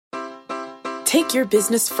Take your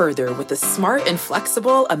business further with the smart and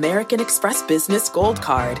flexible American Express Business Gold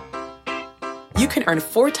Card. You can earn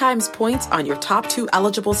 4 times points on your top 2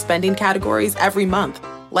 eligible spending categories every month,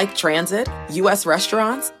 like transit, U.S.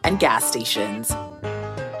 restaurants, and gas stations.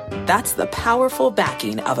 That's the powerful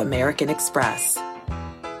backing of American Express.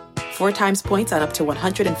 4 times points on up to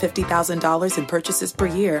 $150,000 in purchases per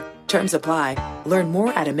year. Terms apply. Learn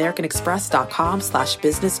more at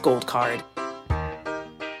americanexpress.com/business gold card.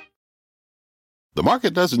 The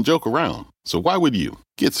market doesn't joke around, so why would you?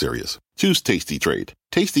 Get serious. Choose Tasty Trade.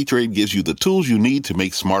 Tasty Trade gives you the tools you need to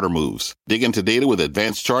make smarter moves. Dig into data with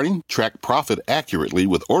advanced charting, track profit accurately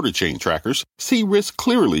with order chain trackers, see risk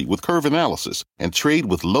clearly with curve analysis, and trade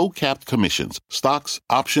with low-capped commissions, stocks,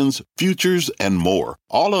 options, futures, and more.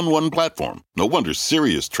 All on one platform. No wonder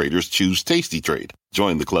serious traders choose Tasty Trade.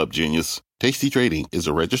 Join the club, genius. Tasty Trading is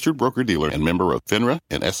a registered broker-dealer and member of FINRA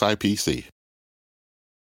and SIPC.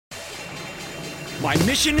 My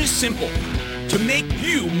mission is simple, to make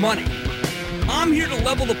you money. I'm here to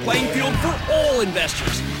level the playing field for all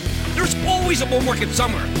investors. There's always a bull market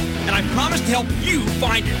somewhere, and I promise to help you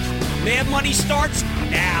find it. Mad Money starts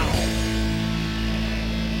now.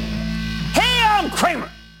 Hey, I'm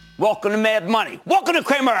Kramer. Welcome to Mad Money. Welcome to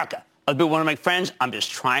Cramerica. I'll be one of my friends. I'm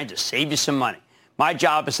just trying to save you some money. My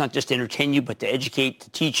job is not just to entertain you, but to educate, to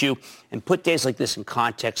teach you, and put days like this in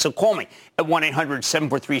context. So call me at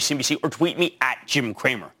 1-800-743-CNBC or tweet me at Jim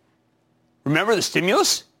Cramer. Remember the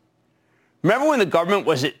stimulus? Remember when the government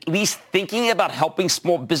was at least thinking about helping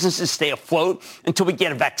small businesses stay afloat until we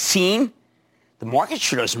get a vaccine? The market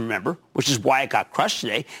sure doesn't remember, which is why it got crushed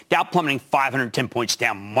today. Dow plummeting 510 points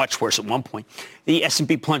down, much worse at one point. The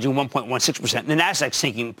S&P plunging 1.16%, and the Nasdaq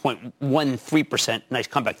sinking 0.13%. Nice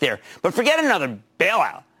comeback there. But forget another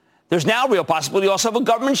bailout. There's now a real possibility also of a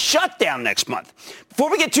government shutdown next month. Before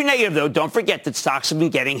we get too negative, though, don't forget that stocks have been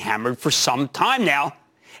getting hammered for some time now.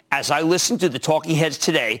 As I listened to the talking heads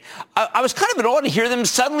today, I was kind of in awe to hear them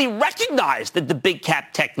suddenly recognize that the big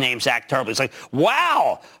cap tech names act terribly. It's like,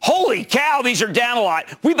 wow, holy cow, these are down a lot.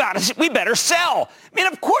 We better sell. I mean,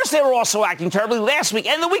 of course they were also acting terribly last week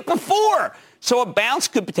and the week before. So a bounce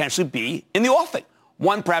could potentially be in the offing.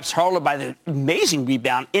 One perhaps heralded by the amazing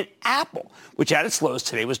rebound in Apple, which at its lows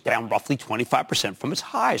today was down roughly 25% from its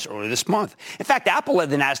highs earlier this month. In fact, Apple led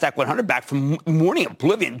the Nasdaq 100 back from morning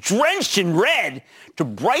oblivion, drenched in red, to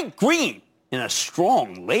bright green in a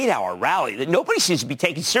strong late-hour rally that nobody seems to be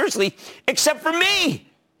taking seriously except for me.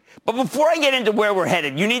 But before I get into where we're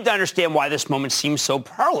headed, you need to understand why this moment seems so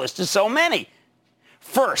perilous to so many.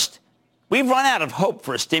 First, we've run out of hope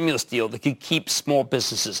for a stimulus deal that could keep small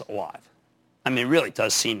businesses alive. I mean, it really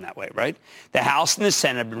does seem that way, right? The House and the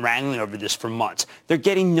Senate have been wrangling over this for months. They're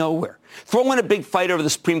getting nowhere. Throw in a big fight over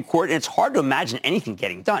the Supreme Court, and it's hard to imagine anything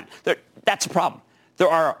getting done. That's a problem. There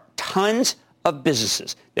are tons of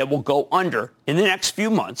businesses that will go under in the next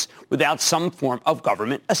few months without some form of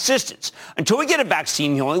government assistance. Until we get a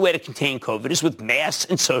vaccine, the only way to contain COVID is with masks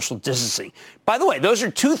and social distancing. By the way, those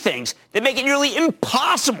are two things that make it nearly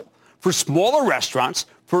impossible for smaller restaurants,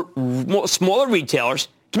 for smaller retailers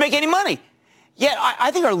to make any money. Yet,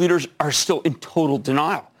 I think our leaders are still in total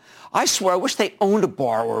denial. I swear, I wish they owned a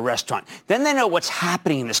bar or a restaurant. Then they know what's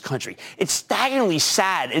happening in this country. It's staggeringly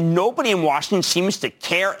sad, and nobody in Washington seems to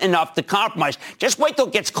care enough to compromise. Just wait till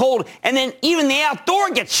it gets cold, and then even the outdoor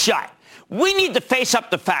gets shut. We need to face up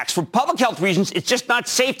to facts. For public health reasons, it's just not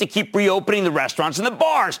safe to keep reopening the restaurants and the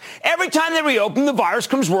bars. Every time they reopen, the virus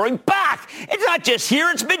comes roaring back. It's not just here.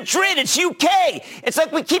 It's Madrid. It's UK. It's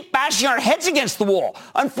like we keep bashing our heads against the wall.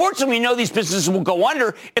 Unfortunately, we know these businesses will go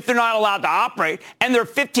under if they're not allowed to operate. And there are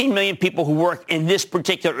 15 million people who work in this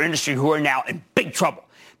particular industry who are now in big trouble.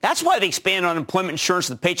 That's why the expanded unemployment insurance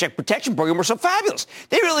and the Paycheck Protection Program were so fabulous.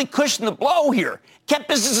 They really cushioned the blow here, kept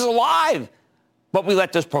businesses alive. But we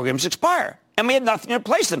let those programs expire, and we had nothing to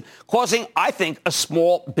replace them, causing, I think, a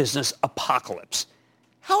small business apocalypse.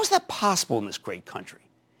 How is that possible in this great country?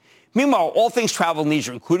 Meanwhile, all things travel and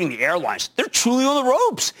leisure, including the airlines, they're truly on the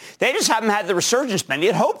ropes. They just haven't had the resurgence many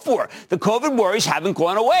had hoped for. The COVID worries haven't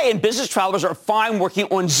gone away, and business travelers are fine working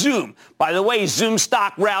on Zoom. By the way, Zoom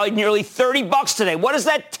stock rallied nearly $30 today. What does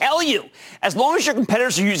that tell you? As long as your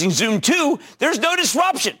competitors are using Zoom too, there's no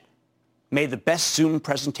disruption. May the best Zoom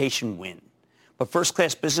presentation win. But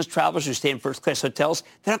first-class business travelers who stay in first-class hotels,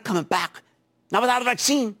 they're not coming back. Not without a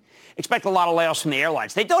vaccine. Expect a lot of layoffs from the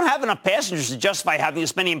airlines. They don't have enough passengers to justify having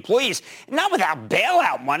this many employees. Not without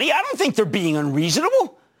bailout money. I don't think they're being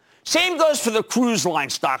unreasonable. Same goes for the cruise line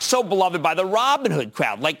stocks, so beloved by the Robinhood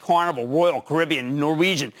crowd, like Carnival, Royal Caribbean,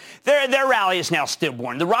 Norwegian. Their rally is now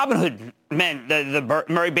stillborn. The Robinhood men, the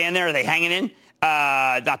Murray band there, are they hanging in?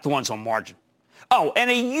 Not the ones on margin. Oh,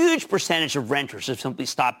 and a huge percentage of renters have simply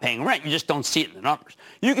stopped paying rent. You just don't see it in the numbers.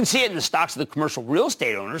 You can see it in the stocks of the commercial real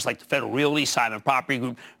estate owners like the Federal Realty, Simon Property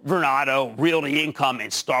Group, Vornado, Realty Income,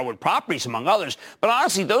 and Starwood Properties, among others. But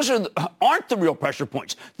honestly, those aren't the real pressure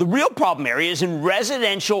points. The real problem area is in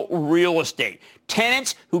residential real estate.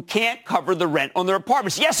 Tenants who can't cover the rent on their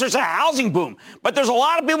apartments. Yes, there's a housing boom, but there's a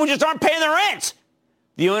lot of people who just aren't paying their rents.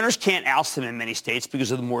 The owners can't oust them in many states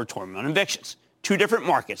because of the moratorium on evictions. Two different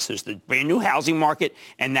markets. There's the brand new housing market,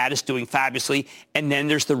 and that is doing fabulously. And then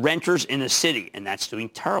there's the renters in the city, and that's doing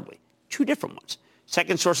terribly. Two different ones.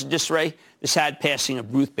 Second source of disarray, the sad passing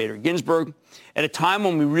of Ruth Bader Ginsburg. At a time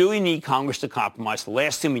when we really need Congress to compromise, the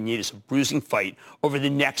last thing we need is a bruising fight over the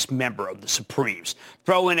next member of the Supremes.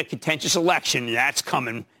 Throw in a contentious election, and that's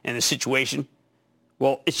coming in the situation.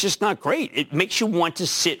 Well, it's just not great. It makes you want to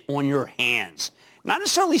sit on your hands. Not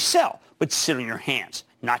necessarily sell, but sit on your hands,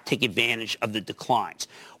 not take advantage of the declines.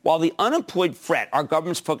 While the unemployed fret, our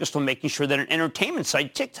government's focused on making sure that an entertainment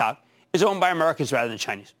site, TikTok, is owned by Americans rather than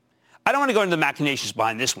Chinese. I don't want to go into the machinations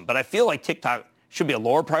behind this one, but I feel like TikTok should be a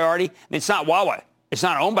lower priority. It's not Huawei. It's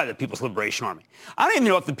not owned by the People's Liberation Army. I don't even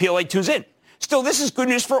know if the PLA tunes in. Still, this is good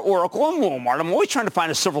news for Oracle and Walmart. I'm always trying to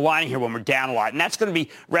find a silver lining here when we're down a lot, and that's going to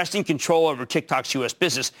be wresting control over TikTok's U.S.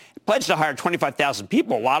 business. It pledged to hire 25,000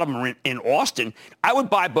 people. A lot of them are in Austin. I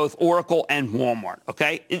would buy both Oracle and Walmart,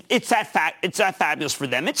 okay? It's that fabulous for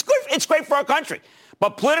them. It's good. It's great for our country.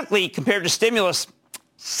 But politically, compared to stimulus,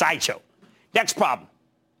 sideshow. Next problem.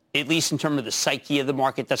 At least in terms of the psyche of the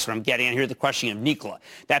market, that's what I'm getting at here, the question of Nikola,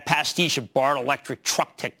 that pastiche of BART Electric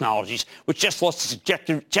Truck Technologies, which just lost its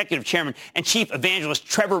executive chairman and chief evangelist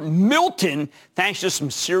Trevor Milton, thanks to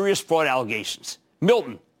some serious fraud allegations.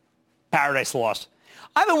 Milton, paradise lost.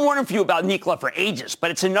 I've been warning for you about Nikola for ages,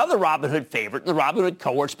 but it's another Robinhood favorite, and the Robinhood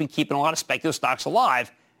cohort's been keeping a lot of speculative stocks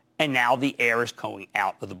alive, and now the air is going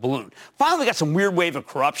out of the balloon. Finally, we got some weird wave of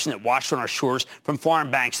corruption that washed on our shores from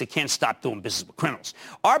foreign banks that can't stop doing business with criminals.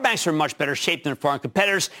 Our banks are in much better shape than foreign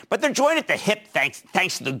competitors, but they're joined at the hip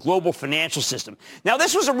thanks to the global financial system. Now,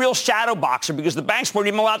 this was a real shadow boxer because the banks weren't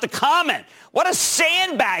even allowed to comment. What a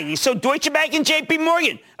sandbagging. So Deutsche Bank and JP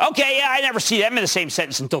Morgan. Okay, yeah, I never see them in the same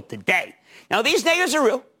sentence until today. Now, these negatives are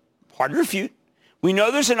real, hard to refute. We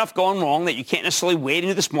know there's enough going wrong that you can't necessarily wade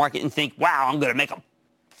into this market and think, wow, I'm going to make a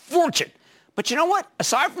fortune. But you know what?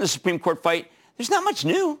 Aside from the Supreme Court fight, there's not much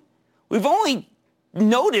new. We've only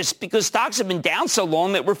noticed because stocks have been down so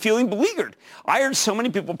long that we're feeling beleaguered. I heard so many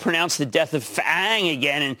people pronounce the death of FANG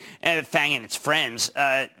again and FANG and its friends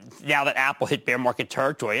now that Apple hit bear market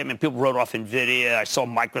territory. I mean, people wrote off NVIDIA. I saw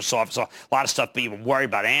Microsoft. I saw a lot of stuff people worried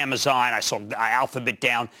about Amazon. I saw Alphabet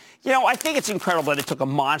down. You know, I think it's incredible that it took a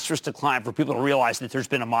monstrous decline for people to realize that there's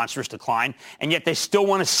been a monstrous decline, and yet they still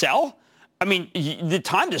want to sell. I mean, the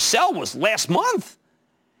time to sell was last month.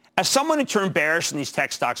 As someone who turned bearish in these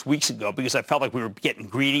tech stocks weeks ago because I felt like we were getting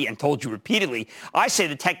greedy and told you repeatedly, I say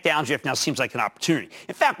the tech downshift now seems like an opportunity.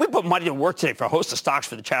 In fact, we put money to work today for a host of stocks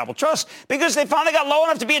for the Charitable Trust because they finally got low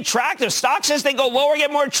enough to be attractive. Stock says they go lower,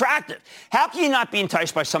 get more attractive. How can you not be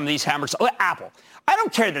enticed by some of these hammers? Apple. I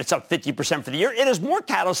don't care that it's up 50% for the year. It has more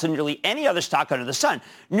catalysts than nearly any other stock under the sun.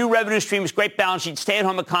 New revenue streams, great balance sheet,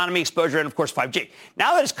 stay-at-home economy exposure, and, of course, 5G.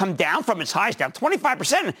 Now that it's come down from its highs, down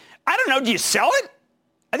 25%, I don't know, do you sell it?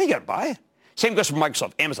 I think you got to buy it. Same goes for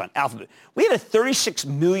Microsoft, Amazon, Alphabet. We had a $36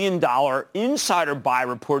 million insider buy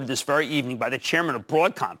reported this very evening by the chairman of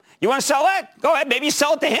Broadcom. You want to sell that? Go ahead. Maybe you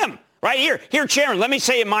sell it to him. Right here. Here, chairman, let me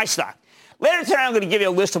say in my stock. Later today, I'm going to give you a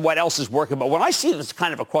list of what else is working. But when I see this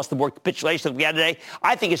kind of across-the-board capitulation that we had today,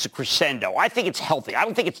 I think it's a crescendo. I think it's healthy. I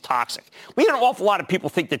don't think it's toxic. We had an awful lot of people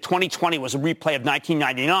think that 2020 was a replay of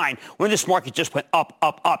 1999 when this market just went up,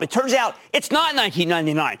 up, up. It turns out it's not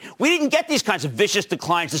 1999. We didn't get these kinds of vicious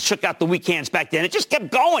declines that shook out the weak hands back then. It just kept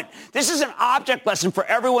going. This is an object lesson for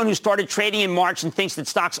everyone who started trading in March and thinks that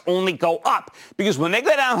stocks only go up. Because when they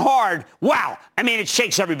go down hard, wow, I mean, it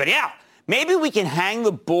shakes everybody out. Maybe we can hang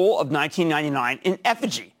the bull of 1999 in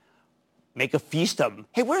effigy. Make a feast of them.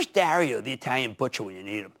 Hey, where's Dario, the Italian butcher, when you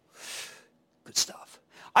need him? Good stuff.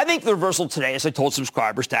 I think the reversal today, as I told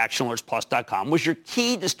subscribers to ActionAlertsPlus.com, was your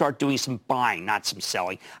key to start doing some buying, not some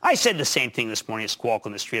selling. I said the same thing this morning at Squawk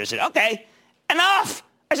on the Street. I said, okay, enough.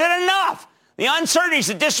 I said, enough. The uncertainties,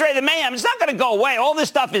 the disarray, the mayhem, it's not going to go away. All this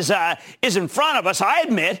stuff is in front of us, I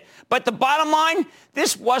admit. But the bottom line,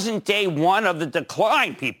 this wasn't day one of the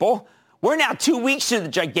decline, people. We're now 2 weeks into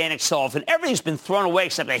the gigantic sell-off, and everything's been thrown away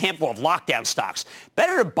except a handful of lockdown stocks.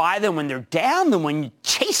 Better to buy them when they're down than when you're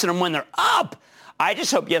chasing them when they're up. I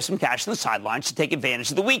just hope you have some cash on the sidelines to take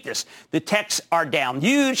advantage of the weakness. The techs are down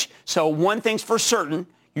huge, so one thing's for certain,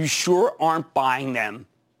 you sure aren't buying them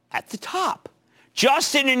at the top.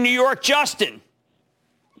 Justin in New York. Justin.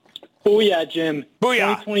 Booyah, Jim.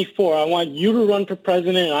 Booyah. 2024, I want you to run for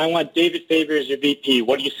president, and I want David Faber as your VP.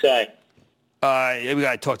 What do you say? We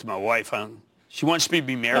got to talk to my wife. She wants me to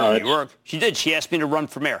be mayor of New York. She did. She asked me to run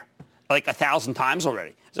for mayor like 1,000 times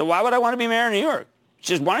already. So why would I want to be mayor of New York? She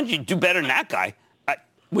says, why don't you do better than that guy?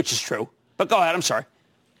 Which is true. But go ahead. I'm sorry.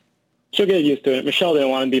 She'll get used to it. Michelle didn't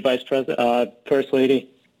want to be vice president, first lady.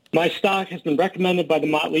 My stock has been recommended by the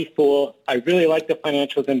Motley Fool. I really like the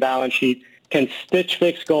financials and balance sheet. Can Stitch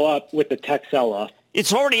Fix go up with the tech sell-off?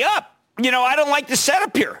 It's already up. I don't like the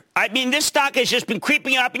setup here. I mean, this stock has just been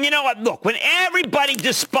creeping up. And you know what? Look, when everybody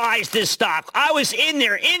despised this stock, I was in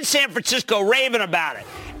there in San Francisco raving about it.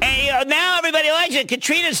 And now everybody likes it.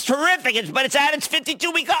 Katrina's terrific, but it's at its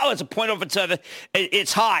 52-week high. Oh, it's a point over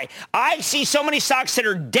its high. I see so many stocks that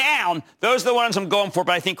are down. Those are the ones I'm going for,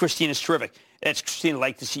 but I think Christina's terrific. That's Christina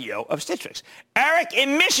Lake, the CEO of Stitch Fix. Eric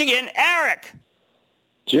in Michigan. Eric.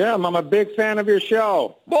 Jim, I'm a big fan of your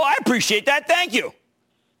show. Well, I appreciate that. Thank you.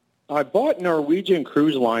 I bought Norwegian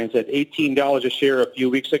Cruise Lines at $18 a share a few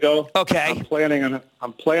weeks ago. Okay. I'm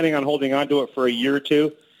planning on holding on to it for a year or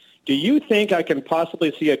two. Do you think I can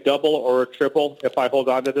possibly see a double or a triple if I hold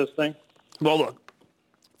on to this thing? Well, look,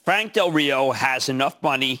 Frank Del Rio has enough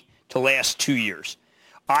money to last 2 years.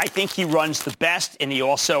 I think he runs the best, and he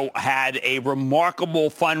also had a remarkable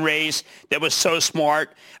fundraise that was so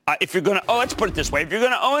smart. If you're going to, let's put it this way. If you're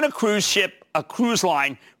going to own a cruise ship, a cruise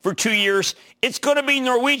line for 2 years, it's going to be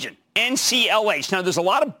Norwegian, NCLH. Now, there's a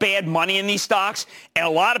lot of bad money in these stocks, and a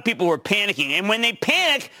lot of people are panicking. And when they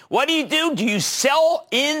panic, what do? Do you sell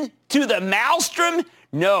into the maelstrom?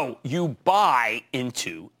 No, you buy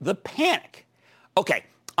into the panic. Okay,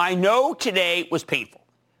 I know today was painful.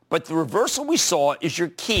 But the reversal we saw is your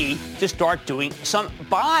key to start doing some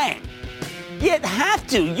buying. You have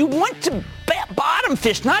to. You want to bottom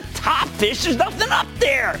fish, not top fish. There's nothing up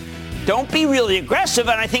there. Don't be really aggressive,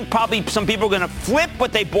 and I think probably some people are going to flip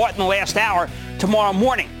what they bought in the last hour tomorrow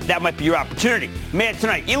morning. That might be your opportunity. Man,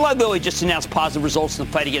 tonight, Eli Lilly just announced positive results in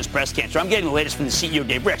the fight against breast cancer. I'm getting the latest from the CEO,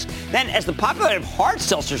 Dave Ricks. Then, as the popularity of hard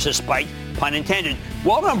seltzers has spiked, pun intended,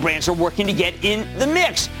 well-known brands are working to get in the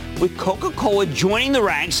mix, with Coca-Cola joining the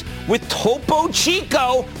ranks with Topo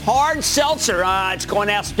Chico Hard Seltzer. It's going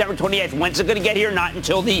out September 28th. When's it going to get here? Not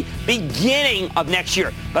until the beginning of next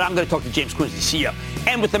year. But I'm going to talk to James Quincy, CEO.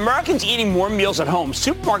 And with Americans eating more meals at home,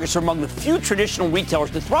 supermarkets are among the few traditional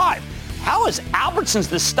retailers to thrive. How is Albertsons,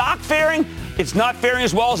 the stock, faring? It's not faring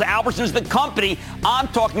as well as Albertsons, the company. I'm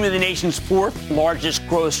talking to the nation's fourth largest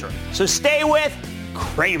grocer. So stay with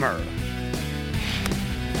Cramer.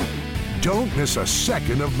 Don't miss a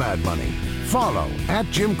second of Mad Money. Follow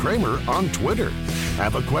 @Jim Cramer on Twitter.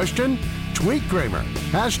 Have a question? Tweet Cramer.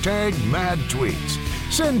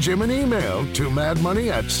 #MadTweets. Send Jim an email to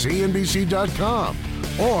madmoney@cnbc.com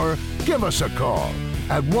or give us a call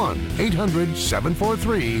at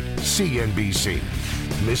 1-800-743-CNBC.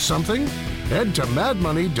 Miss something? Head to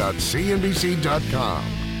madmoney.cnbc.com.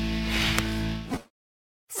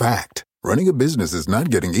 Fact. Running a business is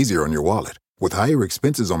not getting easier on your wallet. With higher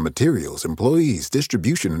expenses on materials, employees,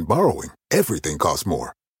 distribution, and borrowing, everything costs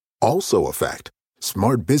more. Also a fact.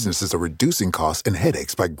 Smart businesses are reducing costs and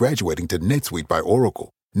headaches by graduating to NetSuite by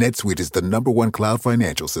Oracle. NetSuite is the #1 cloud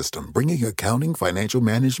financial system, bringing accounting, financial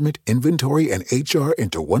management, inventory, and HR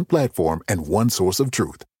into one platform and one source of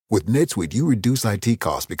truth. With NetSuite, you reduce IT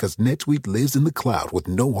costs because NetSuite lives in the cloud with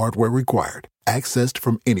no hardware required. Accessed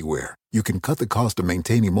from anywhere. You can cut the cost of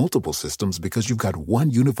maintaining multiple systems because you've got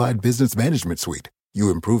one unified business management suite. You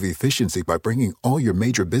improve efficiency by bringing all your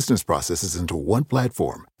major business processes into one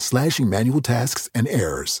platform, slashing manual tasks and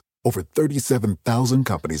errors. Over 37,000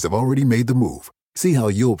 companies have already made the move. See how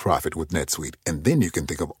you'll profit with NetSuite, and then you can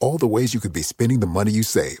think of all the ways you could be spending the money you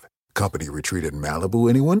save. Company retreat in Malibu,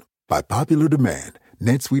 anyone? By popular demand,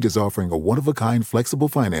 NetSuite is offering a one-of-a-kind flexible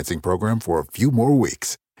financing program for a few more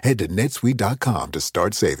weeks. Head to netsuite.com to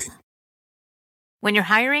start saving. When you're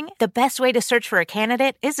hiring, the best way to search for a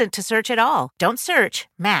candidate isn't to search at all. Don't search,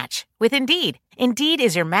 match with Indeed. Indeed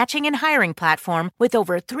is your matching and hiring platform with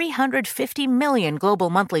over 350 million global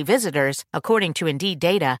monthly visitors, according to Indeed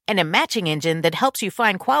data, and a matching engine that helps you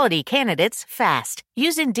find quality candidates fast.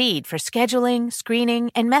 Use Indeed for scheduling, screening,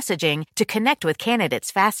 and messaging to connect with candidates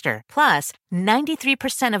faster. Plus,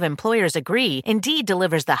 93% of employers agree Indeed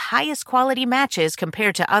delivers the highest quality matches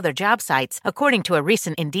compared to other job sites, according to a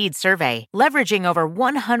recent Indeed survey. Leveraging over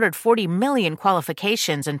 140 million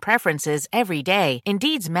qualifications and preferences every day,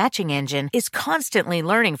 Indeed's matching matching engine is constantly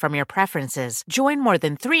learning from your preferences. Join more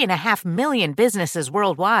than 3.5 million businesses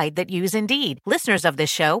worldwide that use Indeed. Listeners of this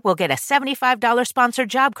show will get a $75 sponsored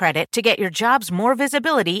job credit to get your jobs more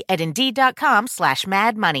visibility at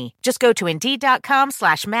Indeed.com/MadMoney. Just go to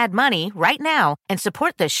Indeed.com/MadMoney right now and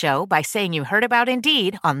support this show by saying you heard about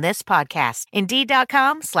Indeed on this podcast.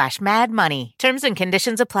 Indeed.com/MadMoney. Terms and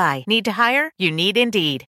conditions apply. Need to hire? You need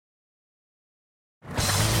Indeed.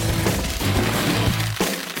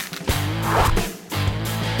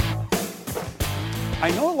 I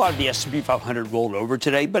know a lot of the S&P 500 rolled over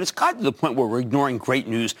today, but it's gotten to the point where we're ignoring great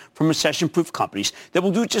news from recession-proof companies that will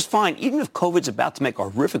do just fine, even if COVID's about to make a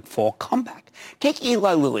horrific fall comeback. Take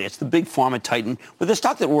Eli Lilly. It's the big pharma titan with a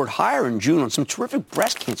stock that roared higher in June on some terrific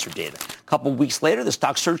breast cancer data. A couple of weeks later, the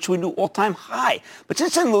stock surged to a new all-time high. But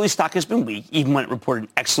since then, Lilly's stock has been weak, even when it reported an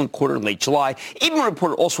excellent quarter in late July, even when it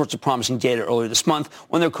reported all sorts of promising data earlier this month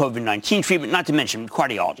on their COVID-19 treatment, not to mention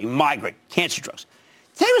cardiology, migraine, cancer drugs.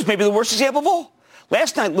 Today was maybe the worst example of all.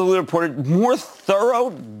 Last night, Lilly reported more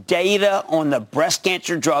thorough data on the breast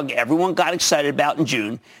cancer drug everyone got excited about in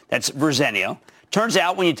June. That's Verzenio. Turns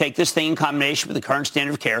out when you take this thing in combination with the current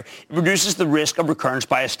standard of care, it reduces the risk of recurrence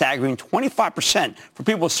by a staggering 25% for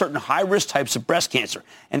people with certain high-risk types of breast cancer.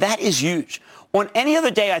 And that is huge. On any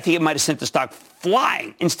other day, I think it might have sent the stock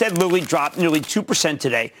flying. Instead, Lilly dropped nearly 2%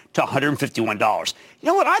 today to $151. You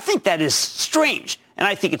know what? I think that is strange. And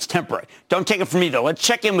I think it's temporary. Don't take it from me, though. Let's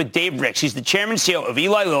check in with Dave Ricks. He's the chairman and CEO of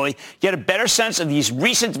Eli Lilly. Get a better sense of these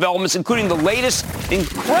recent developments, including the latest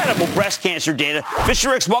incredible breast cancer data.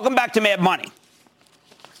 Mr. Ricks, welcome back to Mad Money.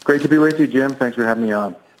 Great to be with you, Jim. Thanks for having me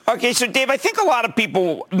on. Okay, so Dave, I think a lot of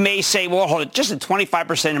people may say, well, hold it, just a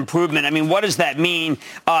 25% improvement. I mean, what does that mean?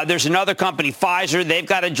 There's another company, Pfizer. They've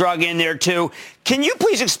got a drug in there, too. Can you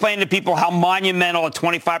please explain to people how monumental a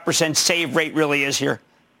 25% save rate really is here?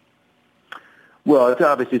 Well, it's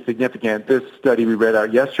obviously significant. This study we read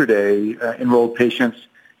out yesterday enrolled patients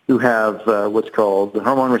who have what's called the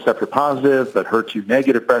hormone receptor positive but HER2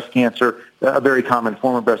 negative breast cancer, a very common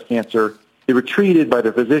form of breast cancer. They were treated by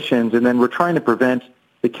the physicians, and then we're trying to prevent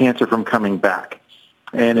the cancer from coming back.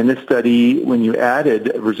 And in this study, when you added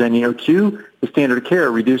Verzenio to the standard of care,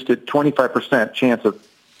 reduced it 25% chance of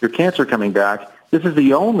your cancer coming back. This is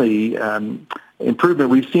the only improvement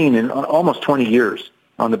we've seen in almost 20 years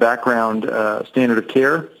on the background standard of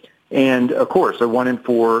care. And, of course, a 1 in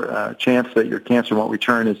 4 chance that your cancer won't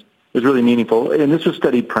return is really meaningful. And this was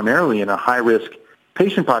studied primarily in a high-risk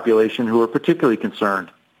patient population who are particularly concerned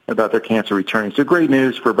about their cancer returning. So great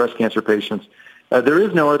news for breast cancer patients. There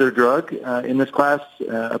is no other drug in this class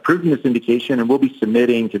approved in this indication, and we'll be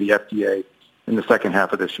submitting to the FDA in the second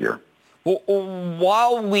half of this year. Well,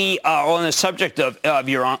 while we are on the subject of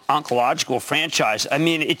your oncological franchise, I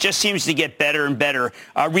mean, it just seems to get better and better.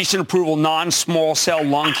 Recent approval, non-small cell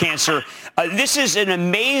lung cancer. This is an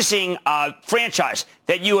amazing franchise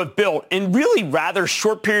that you have built in really rather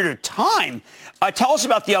short period of time. Tell us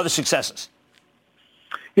about the other successes.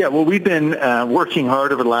 Yeah, well, we've been working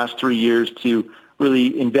hard over the last 3 years to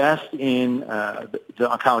really invest in the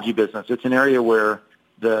oncology business. It's an area where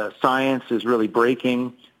the science is really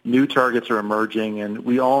breaking. New targets are emerging, and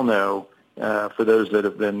we all know, for those that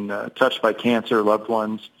have been touched by cancer, loved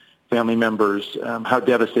ones, family members, how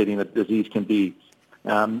devastating the disease can be.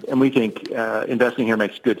 And we think investing here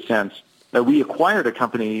makes good sense. We acquired a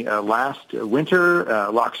company last winter,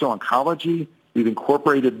 Loxo Oncology. We've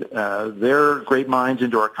incorporated their great minds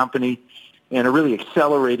into our company and are really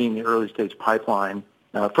accelerating the early-stage pipeline.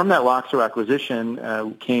 From that Loxo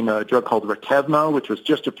acquisition came a drug called Retevmo, which was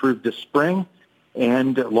just approved this spring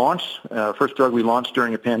and launched, first drug we launched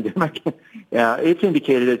during a pandemic. It's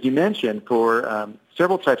indicated, as you mentioned, for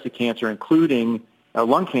several types of cancer, including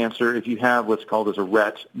lung cancer if you have what's called as a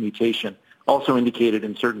RET mutation, also indicated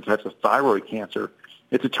in certain types of thyroid cancer.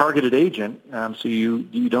 It's a targeted agent, so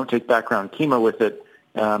you don't take background chemo with it,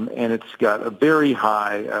 and it's got a very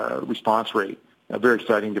high response rate, a very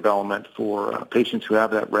exciting development for patients who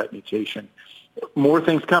have that RET mutation. More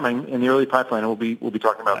things coming in the early pipeline, and we'll be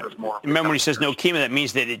talking about this more. Remember when he says no chemo, that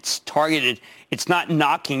means that it's targeted. It's not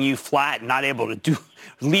knocking you flat, not able to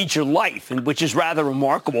lead your life, and which is rather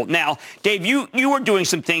remarkable. Now, Dave, you were doing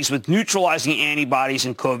some things with neutralizing antibodies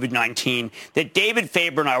in COVID-19 that David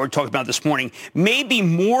Faber and I were talking about this morning may be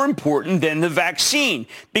more important than the vaccine,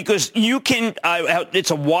 because you can,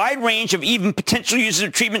 it's a wide range of even potential uses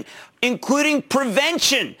of treatment, including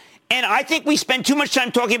prevention. And I think we spend too much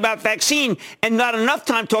time talking about vaccine and not enough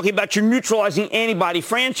time talking about your neutralizing antibody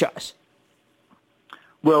franchise.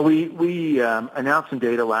 Well, we announced some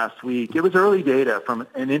data last week. It was early data from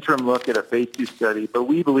an interim look at a phase 2 study, but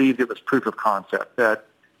we believed it was proof of concept that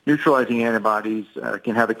neutralizing antibodies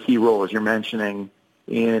can have a key role, as you're mentioning,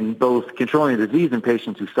 in both controlling the disease in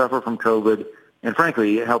patients who suffer from COVID and,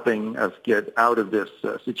 frankly, helping us get out of this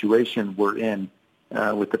situation we're in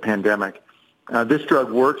with the pandemic. This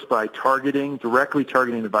drug works by directly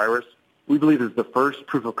targeting the virus. We believe is the first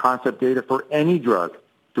proof of concept data for any drug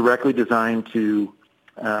directly designed to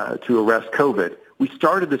arrest COVID. We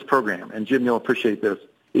started this program, and Jim, you'll appreciate this,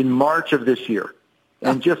 in March of this year.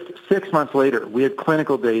 And just 6 months later, we had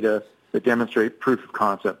clinical data that demonstrate proof of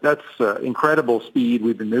concept. That's incredible speed.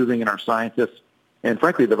 We've been moving, and our scientists and,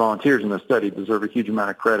 frankly, the volunteers in the study deserve a huge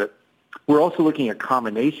amount of credit. We're also looking at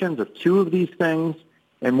combinations of two of these things,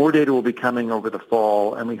 and more data will be coming over the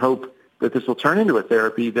fall, and we hope that this will turn into a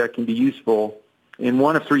therapy that can be useful in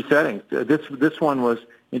one of three settings. This one was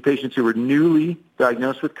in patients who were newly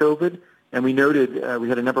diagnosed with COVID, and we noted we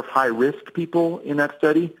had a number of high-risk people in that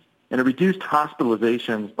study, and it reduced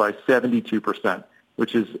hospitalizations by 72%,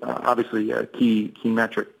 which is obviously a key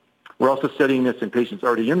metric. We're also studying this in patients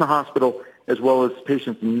already in the hospital, as well as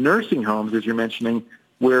patients in nursing homes, as you're mentioning,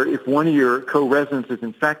 where if one of your co-residents is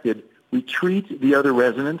infected, we treat the other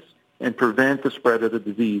residents and prevent the spread of the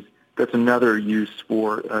disease. That's another use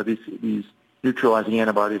for these neutralizing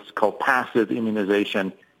antibodies called passive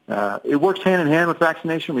immunization. It works hand in hand with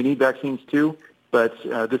vaccination. We need vaccines too, but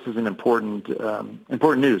this is an important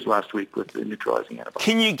news last week with the neutralizing antibodies.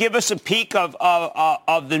 Can you give us a peek of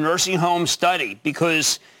the nursing home study?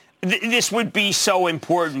 Because this would be so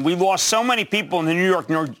important. We lost so many people in the New York,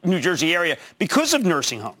 New Jersey area because of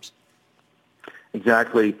nursing homes.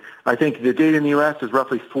 Exactly. I think the data in the U.S. is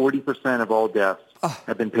roughly 40% of all deaths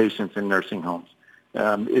have been patients in nursing homes.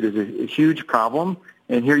 It is a huge problem,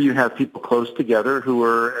 and here you have people close together who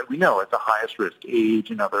are, we know, at the highest risk,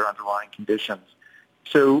 age and other underlying conditions.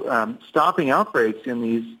 So stopping outbreaks in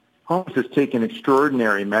these homes has taken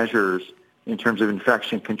extraordinary measures in terms of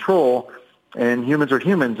infection control, and humans are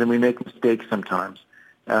humans, and we make mistakes sometimes.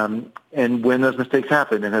 And when those mistakes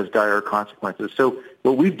happen, it has dire consequences. So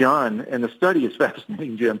what we've done, and the study is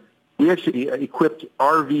fascinating, Jim, we actually equipped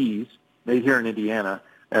RVs made here in Indiana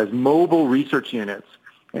as mobile research units.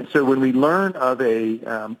 And so when we learn of a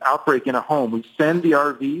outbreak in a home, we send the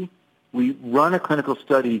RV, we run a clinical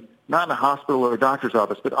study, not in a hospital or a doctor's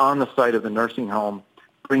office, but on the site of the nursing home,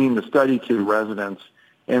 bringing the study to residents.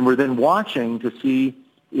 And we're then watching to see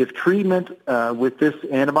if treatment with this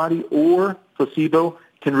antibody or placebo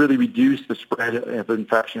can really reduce the spread of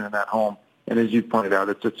infection in that home. And as you pointed out,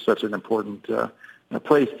 it's such an important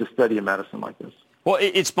place to study a medicine like this. Well,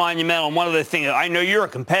 it's monumental. And one of the things, I know you're a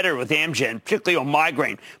competitor with Amgen, particularly on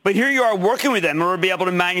migraine, but here you are working with them and we'll be able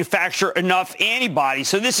to manufacture enough antibodies.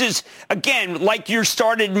 So this is, again, like you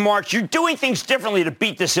started in March, you're doing things differently to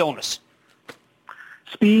beat this illness.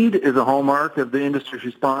 Speed is a hallmark of the industry's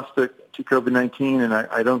response to COVID-19, and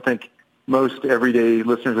I don't think most everyday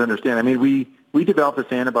listeners understand. I mean, we developed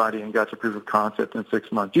this antibody and got to proof of concept in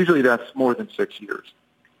 6 months. Usually that's more than 6 years.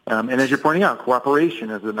 And as you're pointing out,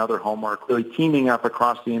 cooperation is another hallmark, really teaming up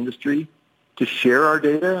across the industry to share our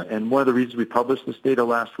data. And one of the reasons we published this data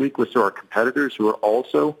last week was so our competitors who are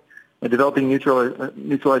also developing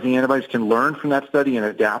neutralizing antibodies can learn from that study and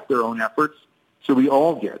adapt their own efforts. So we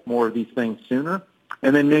all get more of these things sooner.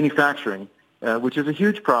 And then manufacturing, which is a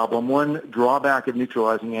huge problem. One drawback of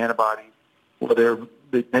neutralizing antibodies, well,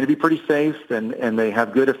 they tend to be pretty safe and they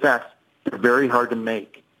have good effects. They're very hard to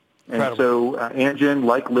make. And so Amgen,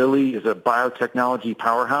 like Lilly, is a biotechnology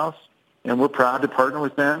powerhouse, and we're proud to partner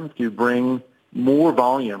with them to bring more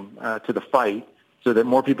volume to the fight so that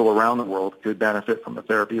more people around the world could benefit from a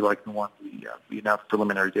therapy like the one we announced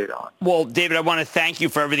preliminary data on. Well, David, I want to thank you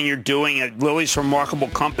for everything you're doing. Lilly's a remarkable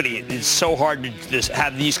company. It's so hard to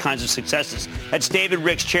have these kinds of successes. That's David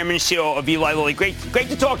Ricks, Chairman and CEO of Eli Lilly. Great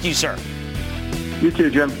to talk to you, sir. You too,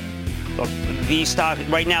 Jim. Look, these stocks,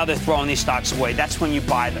 right now they're throwing these stocks away. That's when you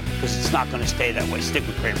buy them, because it's not going to stay that way. Stick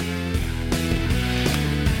with Cramer.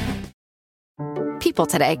 People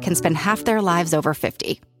today can spend half their lives over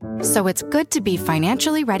 50. So it's good to be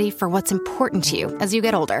financially ready for what's important to you as you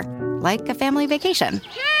get older, like a family vacation.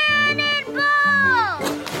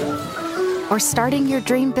 Or starting your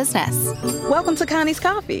dream business. Welcome to Connie's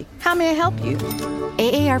Coffee. How may I help you?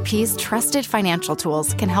 AARP's trusted financial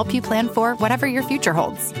tools can help you plan for whatever your future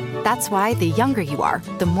holds. That's why the younger you are,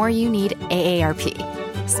 the more you need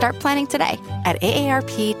AARP. Start planning today at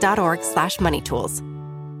aarp.org/moneytools.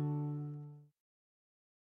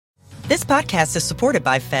 This podcast is supported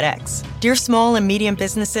by FedEx. Dear small and medium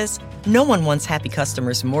businesses, no one wants happy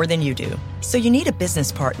customers more than you do. So you need a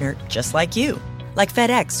business partner just like you. Like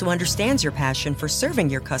FedEx, who understands your passion for serving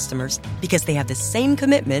your customers because they have the same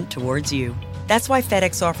commitment towards you. That's why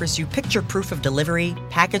FedEx offers you picture proof of delivery,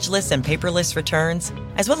 packageless and paperless returns,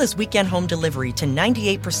 as well as weekend home delivery to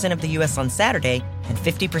 98% of the U.S. on Saturday and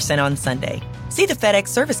 50% on Sunday. See the FedEx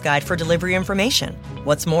service guide for delivery information.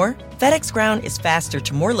 What's more, FedEx Ground is faster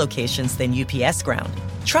to more locations than UPS Ground.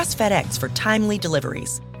 Trust FedEx for timely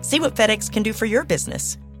deliveries. See what FedEx can do for your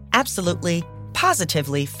business. Absolutely,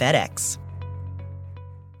 positively FedEx.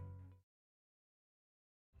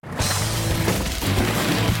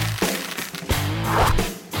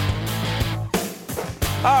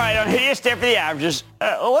 All right, on Hideous Day for the Averages,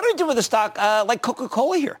 what do we do with a stock like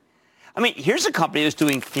Coca-Cola here? I mean, here's a company that's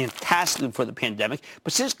doing fantastically for the pandemic,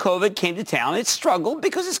 but since COVID came to town, it's struggled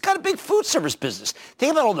because it's got a big food service business.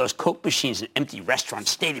 Think about all those Coke machines in empty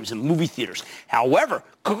restaurants, stadiums, and movie theaters. However,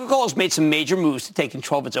 Coca-Cola's made some major moves to take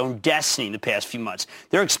control of its own destiny in the past few months.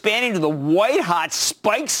 They're expanding to the white-hot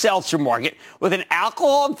spiked seltzer market with an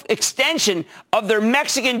alcohol extension of their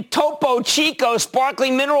Mexican Topo Chico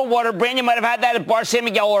sparkling mineral water brand. You might have had that at Bar San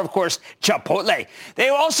Miguel or, of course, Chipotle. They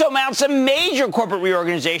also announced a major corporate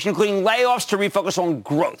reorganization, including layoffs to refocus on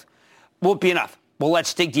growth. Won't be enough. Well,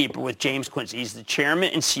 let's dig deeper with James Quincey. He's the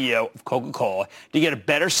chairman and CEO of Coca-Cola to get a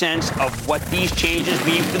better sense of what these changes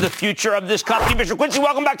mean for the future of this company. Mr. Quincey,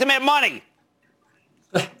 welcome back to Mad Money.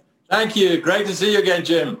 Thank you. Great to see you again,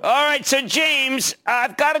 Jim. All right, so James,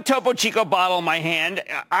 I've got a Topo Chico bottle in my hand.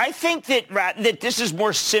 I think that this is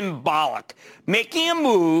more symbolic. Making a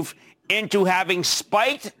move into having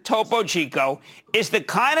spiked Topo Chico is the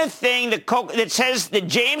kind of thing that says that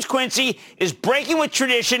James Quincey is breaking with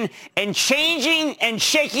tradition and changing and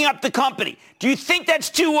shaking up the company. Do you think that's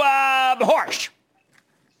too harsh?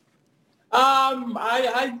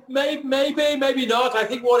 Maybe not. I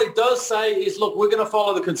think what it does say is, look, we're going to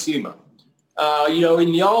follow the consumer.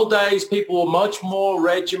 In the old days, people were much more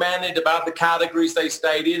regimented about the categories they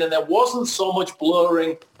stayed in, and there wasn't so much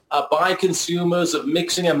blurring by consumers of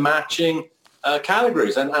mixing and matching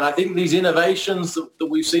categories. And I think these innovations that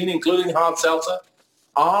we've seen, including hard seltzer,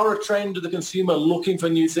 are a trend to the consumer looking for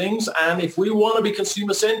new things. And if we want to be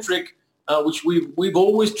consumer-centric, which we've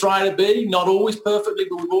always tried to be, not always perfectly,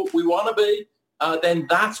 but we want to be, then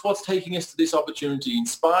that's what's taking us to this opportunity,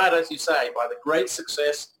 inspired, as you say, by the great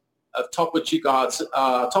success of Topo Chico,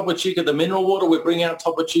 the mineral water. We're bringing out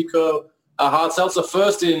Topo Chico hard seltzer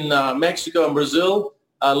first in Mexico and Brazil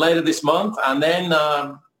later this month, and then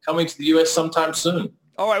coming to the U.S. sometime soon.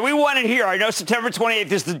 All right, we want it here. I know September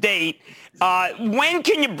 28th is the date. When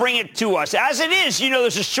can you bring it to us? As it is,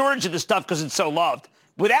 there's a shortage of the stuff because it's so loved.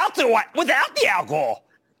 Without the alcohol.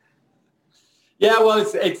 Yeah, well,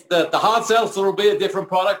 it's the hard seltzer will be a different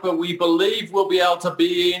product, but we believe we'll be able to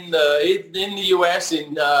be in the U.S.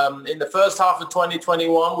 in the first half of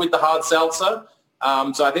 2021 with the hard seltzer.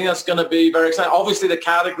 So I think that's going to be very exciting. Obviously, the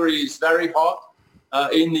category is very hot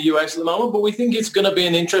in the U.S. at the moment, but we think it's going to be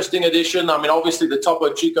an interesting addition. I mean, obviously, the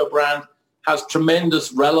Topo Chico brand has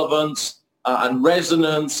tremendous relevance and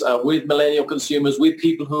resonance with millennial consumers, with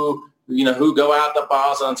people who go out to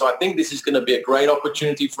bars. And so I think this is going to be a great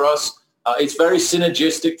opportunity for us. It's very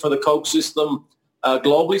synergistic for the Coke system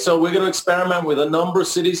globally. So we're going to experiment with a number of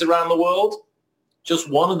cities around the world. Just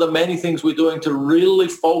one of the many things we're doing to really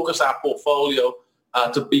focus our portfolio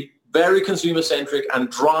to be very consumer-centric and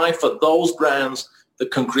drive for those brands that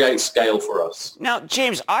can create scale for us. Now,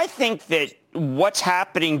 James, I think that what's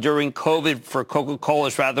happening during COVID for Coca-Cola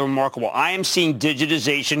is rather remarkable. I am seeing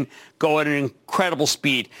digitization go at an incredible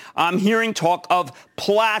speed. I'm hearing talk of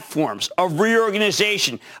platforms, of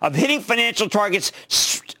reorganization, of hitting financial targets,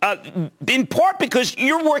 in part because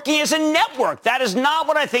you're working as a network. That is not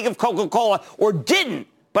what I think of Coca-Cola, or didn't,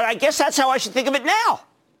 but I guess that's how I should think of it now.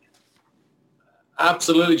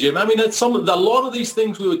 Absolutely, Jim. I mean, a lot of these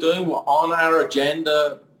things we were doing were on our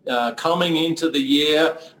agenda coming into the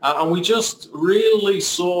year, and we just really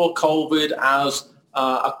saw COVID as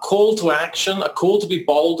a call to action, a call to be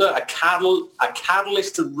bolder, a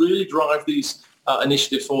catalyst to really drive these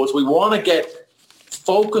initiatives forward. We want to get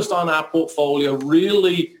focused on our portfolio,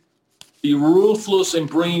 really be ruthless in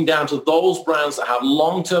bringing down to those brands that have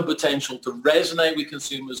long-term potential to resonate with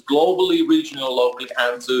consumers globally, regionally, or locally,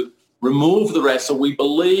 and to remove the rest. So we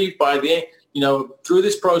believe through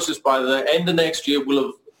this process, by the end of next year, we'll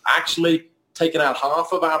have actually taken out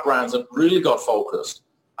half of our brands and really got focused.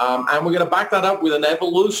 And we're going to back that up with an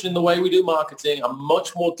evolution in the way we do marketing, a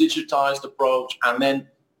much more digitized approach, and then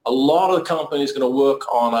a lot of the company is going to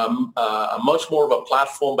work on a much more of a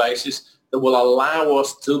platform basis that will allow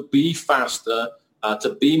us to be faster,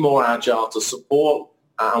 to be more agile, to support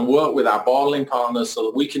and work with our bottling partners so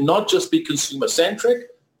that we can not just be consumer-centric,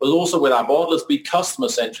 but also with our bottlers be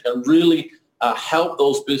customer-centric and really help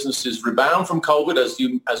those businesses rebound from COVID.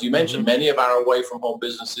 As you mentioned, many of our away-from-home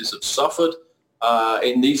businesses have suffered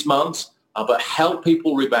in these months, but help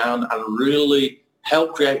people rebound and really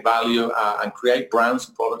help create value and create brands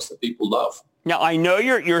and products that people love. Now, I know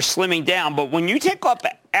you're slimming down, but when you take up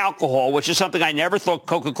alcohol, which is something I never thought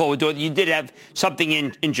Coca-Cola would do, you did have something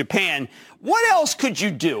in Japan. What else could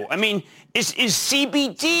you do? I mean, is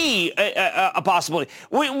CBD a possibility?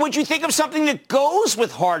 Would you think of something that goes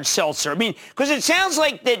with hard seltzer? I mean, because it sounds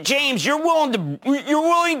like that, James, you're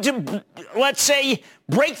willing to, let's say,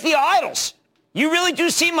 break the idols. You really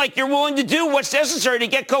do seem like you're willing to do what's necessary to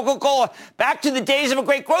get Coca-Cola back to the days of a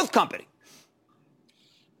great growth company.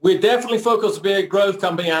 We're definitely focused to be a growth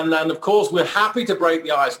company, and of course, we're happy to break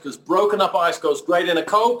the ice because broken up ice goes great in a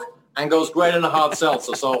Coke and goes great in a hard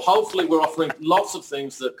seltzer. So hopefully we're offering lots of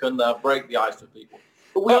things that can break the ice for people.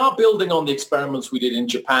 But we are building on the experiments we did in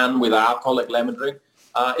Japan with alcoholic lemon drink.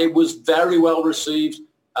 It was very well received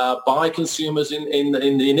by consumers in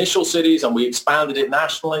the initial cities, and we expanded it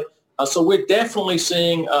nationally. So we're definitely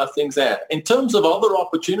seeing things there. In terms of other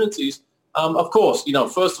opportunities, of course,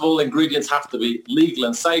 first of all, ingredients have to be legal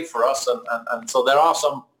and safe for us, and so there are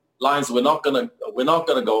some lines we're not gonna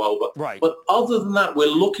go over. Right. But other than that, we're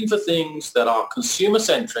looking for things that are consumer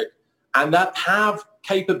centric and that have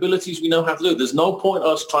capabilities we know how to do. There's no point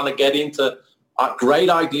us trying to get into great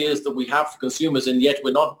ideas that we have for consumers, and yet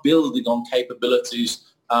we're not building on capabilities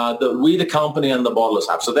that we, the company, and the bottlers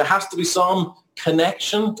have. So there has to be some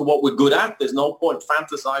connection to what we're good at. There's no point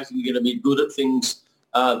fantasizing you're going to be good at things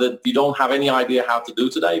that you don't have any idea how to do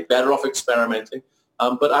today. Better off experimenting.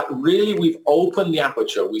 But really, we've opened the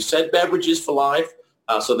aperture. We said beverages for life.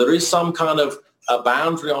 So there is some kind of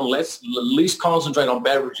boundary on let's at least concentrate on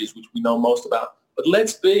beverages, which we know most about. But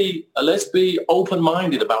let's be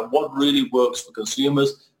open-minded about what really works for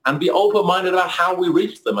consumers and be open-minded about how we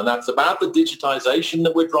reach them. And that's about the digitization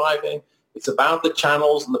that we're driving. It's about the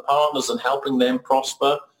channels and the partners and helping them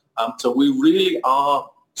prosper. So we really are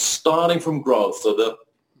starting from growth. So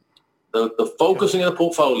the focusing of the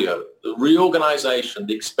portfolio, the reorganization,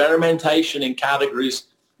 the experimentation in categories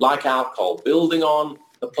like alcohol, building on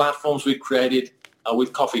the platforms we've created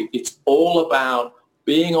with coffee. It's all about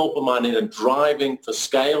being open-minded and driving for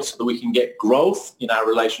scale so that we can get growth in our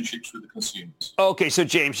relationships with the consumers. Okay, so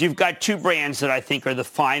James, you've got two brands that I think are the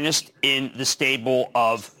finest in the stable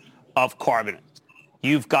of carbonate.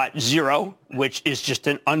 You've got Zero, which is just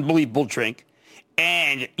an unbelievable drink,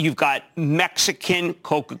 and you've got Mexican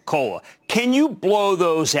Coca-Cola. Can you blow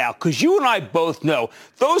those out? Because you and I both know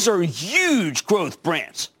those are huge growth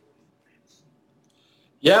brands.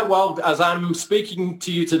 Yeah, well, as I'm speaking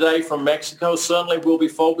to you today from Mexico, certainly we'll be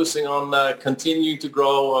focusing on continuing to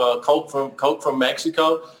grow Coke from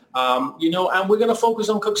Mexico. And we're going to focus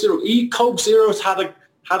on Coke Zero. Coke Zero's had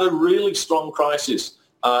a really strong crisis.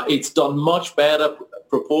 It's done much better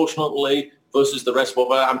proportionately versus the rest of the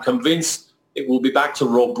world. I'm convinced it will be back to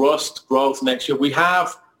robust growth next year. We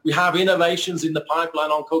have innovations in the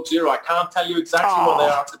pipeline on Coke Zero. I can't tell you exactly what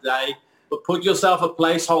they are today, but put yourself a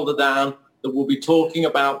placeholder down that we'll be talking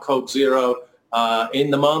about Coke Zero in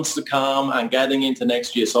the months to come and getting into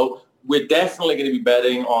next year. So we're definitely going to be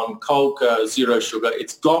betting on Coke Zero Sugar.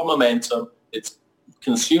 It's got momentum.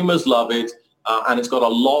 Consumers love it, and it's got a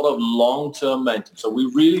lot of long-term momentum. So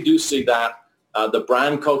we really do see that the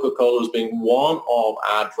brand Coca-Cola as being one of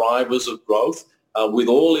our drivers of growth with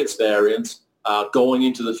all its variants going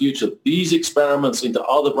into the future. These experiments into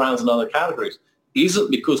other brands and other categories isn't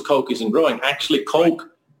because Coke isn't growing. Actually, Coke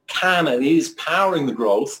can and is powering the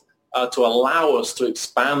growth to allow us to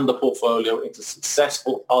expand the portfolio into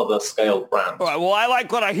successful other scaled brands. All right, well, I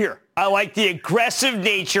like what I hear. I like the aggressive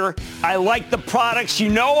nature. I like the products. You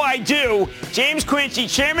know I do. James Quincey,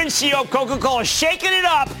 Chairman and CEO of Coca-Cola, shaking it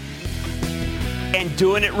up and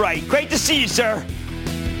doing it right. Great to see you, sir.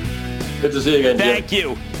 Good to see you again, Jim. Thank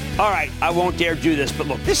you. All right, I won't dare do this, but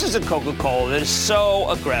look, this is a Coca-Cola that is so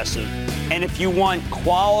aggressive. And if you want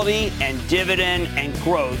quality and dividend and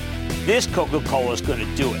growth, this Coca-Cola is going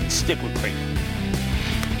to do it. Stick with Cramer.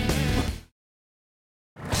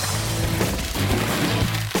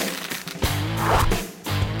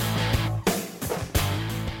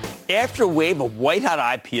 After a wave of white-hot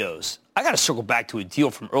IPOs, I got to circle back to a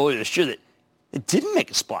deal from earlier this year that didn't make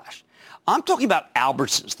a splash. I'm talking about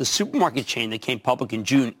Albertsons, the supermarket chain that came public in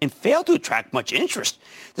June and failed to attract much interest.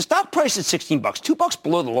 The stock price at $16, $2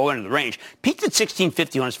 below the low end of the range, peaked at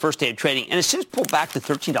 $16.50 on its first day of trading and has since pulled back to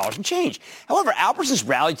 $13 and change. However, Albertsons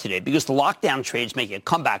rallied today because the lockdown trade is making a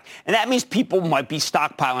comeback, and that means people might be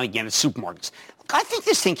stockpiling again at supermarkets. Look, I think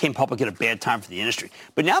this thing came public at a bad time for the industry.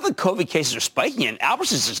 But now that COVID cases are spiking in,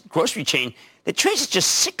 Albertsons is a grocery chain that trades at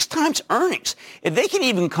just 6 times earnings. If they can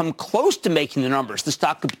even come close to making the numbers, the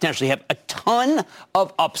stock could potentially have a ton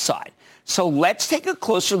of upside. So let's take a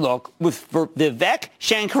closer look with Vivek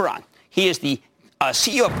Shankaran. He is the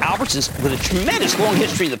CEO of Albertsons with a tremendous long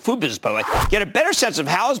history in the food business, by the way. Get a better sense of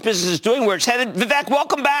how his business is doing, where it's headed. Vivek,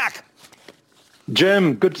 welcome back.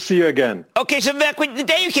 Jim, good to see you again. Okay, so Vivek, the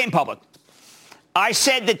day you came public, I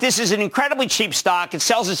said that this is an incredibly cheap stock. It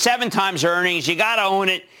sells at 7 times earnings. You got to own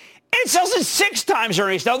it. And it sells at 6 times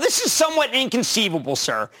earnings. Now, this is somewhat inconceivable,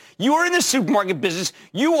 sir. You are in the supermarket business.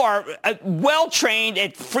 You are well-trained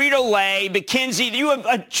at Frito-Lay, McKinsey. You have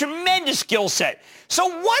a tremendous skill set. So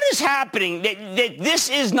what is happening that this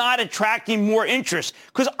is not attracting more interest?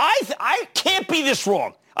 Because I can't be this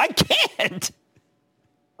wrong. I can't.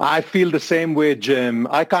 I feel the same way, Jim.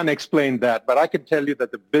 I can't explain that, but I can tell you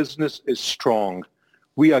that the business is strong.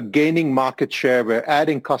 We are gaining market share. We're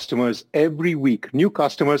adding customers every week, new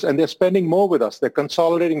customers, and they're spending more with us. They're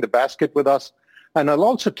consolidating the basket with us. And I'll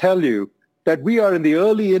also tell you that we are in the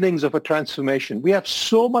early innings of a transformation. We have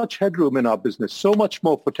so much headroom in our business, so much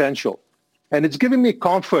more potential. And it's giving me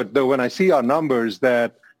comfort, though, when I see our numbers,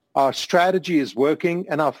 that our strategy is working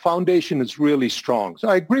and our foundation is really strong. So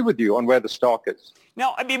I agree with you on where the stock is.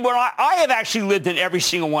 Now, I mean, when I have actually lived in every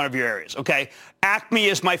single one of your areas, okay? Acme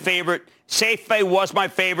is my favorite. Safeway was my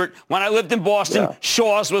favorite. When I lived in Boston,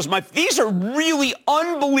 Shaw's was these are really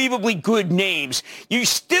unbelievably good names. You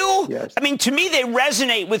still, I mean, to me, they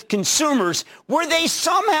resonate with consumers. Were they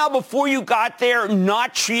somehow, before you got there,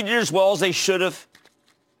 not treated as well as they should have?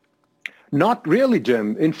 Not really,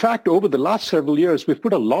 Jim. In fact, over the last several years, we've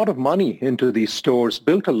put a lot of money into these stores,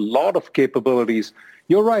 built a lot of capabilities.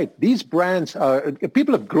 You're right. These brands,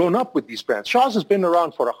 people have grown up with these brands. Shaw's has been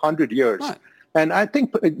around for 100 years. Right. And I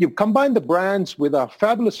think you combine the brands with our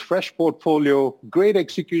fabulous fresh portfolio, great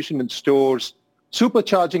execution in stores,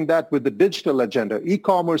 supercharging that with the digital agenda,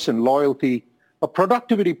 e-commerce and loyalty, a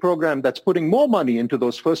productivity program that's putting more money into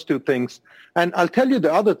those first 2 things. And I'll tell you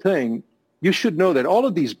the other thing, you should know that all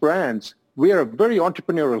of these brands, we are a very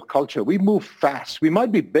entrepreneurial culture. We move fast. We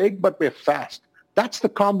might be big, but we're fast. That's the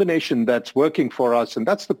combination that's working for us, and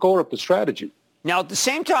that's the core of the strategy. Now, at the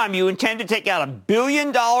same time, you intend to take out $1 billion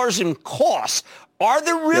in costs. Are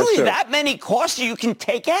there really that many costs you can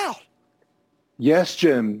take out? Yes,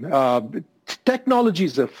 Jim. Technology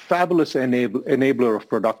is a fabulous enabler of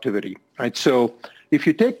productivity, right? So if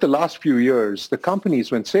you take the last few years, the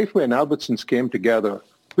companies, when Safeway and Albertsons came together,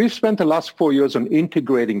 we've spent the last 4 years on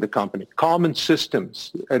integrating the company, common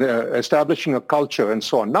systems, establishing a culture, and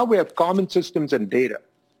so on. Now we have common systems and data.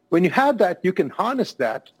 When you have that, you can harness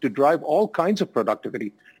that to drive all kinds of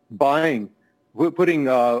productivity, buying, we're putting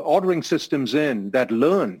ordering systems in that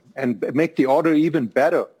learn and make the order even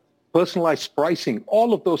better, personalized pricing,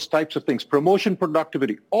 all of those types of things, promotion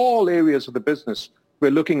productivity, all areas of the business.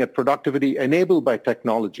 We're looking at productivity enabled by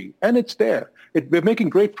technology, and it's there. We're making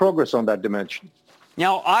great progress on that dimension.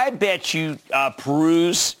 Now, I bet you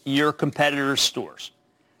peruse your competitors' stores.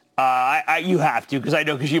 You have to, because I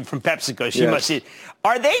know, because you're from PepsiCo, so you must see it.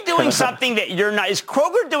 Are they doing something that you're not? Is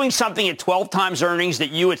Kroger doing something at 12 times earnings that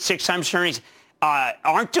you at 6 times earnings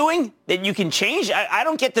aren't doing, that you can change? I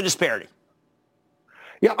don't get the disparity.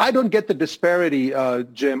 Yeah, I don't get the disparity,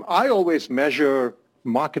 Jim. I always measure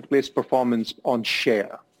marketplace performance on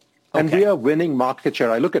share. And we are winning market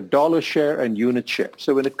share. I look at dollar share and unit share.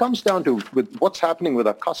 So when it comes down to with what's happening with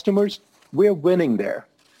our customers, we're winning there.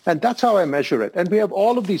 And that's how I measure it. And we have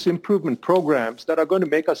all of these improvement programs that are going to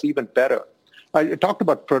make us even better. I talked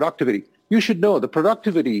about productivity. You should know the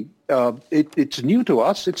productivity, it's new to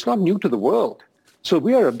us. It's not new to the world. So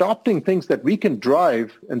we are adopting things that we can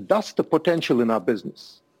drive, and thus the potential in our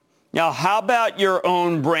business. Now, how about your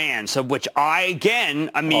own brands, of which I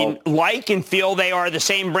like and feel they are the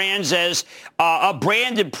same brands as a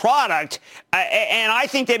branded product, and I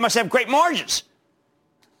think they must have great margins.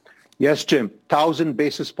 Yes, Jim, 1,000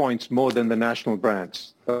 basis points more than the national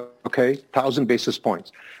brands, 1,000 basis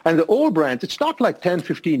points. And the old brands, it's not like 10,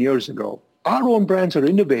 15 years ago. Our own brands are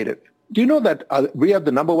innovative. Do you know that we have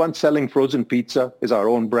the number 1 selling frozen pizza is our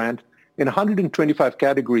own brand? In 125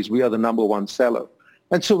 categories, we are the number 1 seller.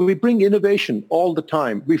 And so we bring innovation all the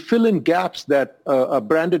time. We fill in gaps that a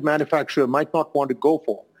branded manufacturer might not want to go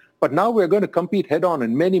for. But now we're going to compete head-on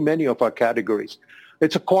in many, many of our categories.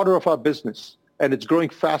 It's a quarter of our business, and it's growing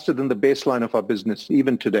faster than the baseline of our business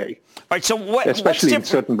even today. All right, so especially in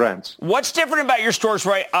certain brands. What's different about your stores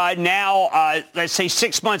right now, let's say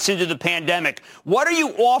 6 months into the pandemic? What are you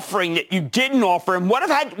offering that you didn't offer, and what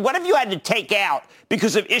have you had to take out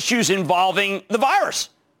because of issues involving the virus?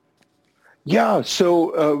 Yeah.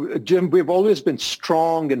 So, Jim, we've always been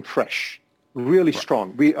strong and fresh, really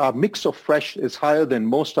strong. Our mix of fresh is higher than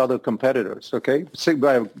most other competitors, okay,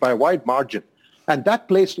 by a wide margin. And that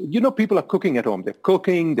place, people are cooking at home. They're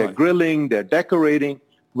cooking, they're grilling, they're decorating.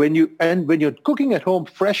 When you're cooking at home,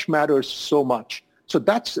 fresh matters so much. So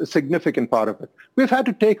that's a significant part of it. We've had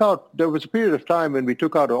to there was a period of time when we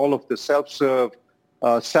took out all of the self-serve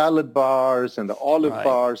salad bars and the olive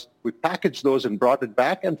bars. We packaged those and brought it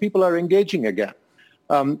back, and people are engaging again.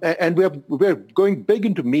 And we're going big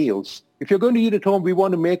into meals. If you're going to eat at home, we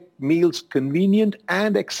want to make meals convenient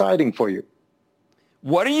and exciting for you.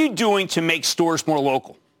 What are you doing to make stores more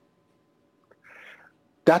local?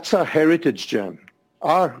 That's our heritage, Jim.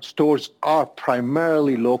 Our stores are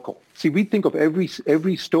primarily local. See, we think of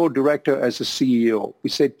every store director as a CEO. We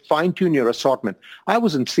say, fine-tune your assortment. I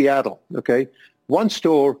was in Seattle, okay? One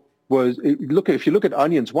store if you look at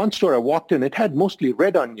onions, one store I walked in, it had mostly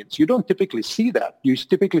red onions. You don't typically see that. You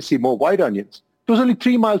typically see more white onions. It was only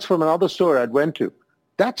 3 miles from another store I'd went to.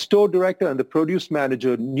 That store director and the produce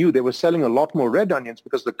manager knew they were selling a lot more red onions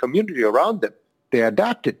because the community around them, they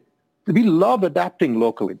adapted. We love adapting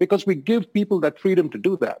locally because we give people that freedom to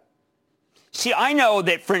do that. See, I know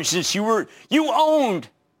that, for instance, you owned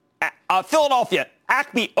Philadelphia.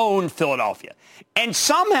 Acme owned Philadelphia. And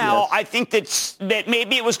somehow I think that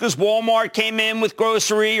maybe it was because Walmart came in with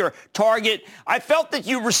grocery or Target. I felt that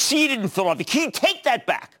you receded in Philadelphia. Can you take that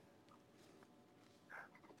back?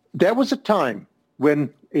 There was a time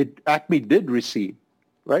when Acme did recede,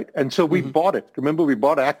 right? And so we bought it. Remember, we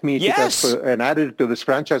bought Acme and added it to this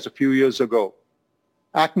franchise a few years ago.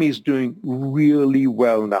 Acme is doing really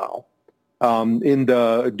well now.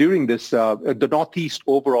 The Northeast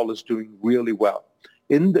overall is doing really well.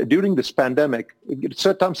 During this pandemic,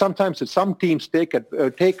 sometimes some teams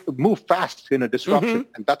move fast in a disruption,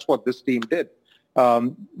 and that's what this team did.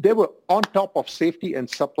 They were on top of safety and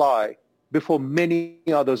supply before many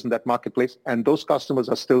others in that marketplace, and those customers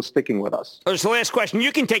are still sticking with us. So the last question,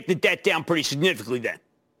 you can take the debt down pretty significantly then.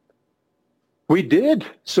 We did.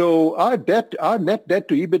 So our net debt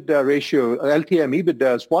to EBITDA ratio, LTM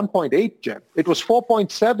EBITDA, is 1.8, Jim. It was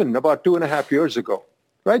 4.7 about 2.5 years ago,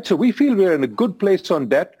 right? So we feel we're in a good place on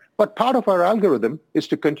debt, but part of our algorithm is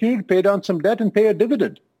to continue to pay down some debt and pay a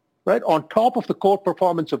dividend, right, on top of the core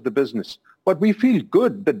performance of the business. But we feel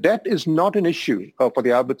good. The debt is not an issue for the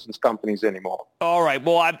Albertsons companies anymore. All right.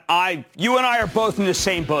 Well, you and I are both in the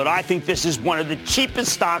same boat. I think this is one of the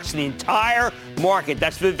cheapest stocks in the entire market.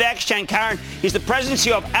 That's Vivek Shankaran. He's the president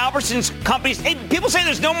and CEO of Albertsons Companies. Hey, people say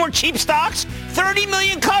there's no more cheap stocks. 30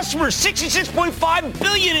 million customers, $66.5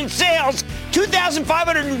 billion in sales,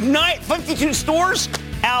 2,552 stores.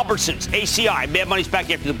 Albertsons, ACI. Mad Money's back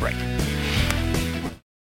after the break.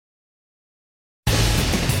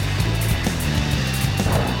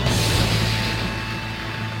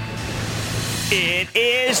 It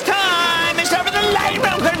is time. It's time for the lightning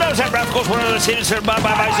round. Of course, one of those things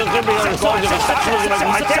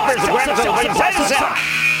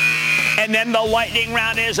and then the lightning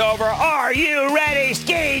round is over. Are you ready?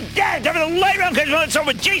 Ski dead. Time for the lightning round. Let's start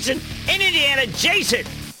with Jason in Indiana. Jason.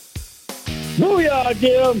 Booyah,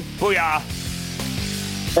 Jim. Booyah.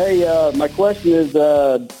 Hey, my question is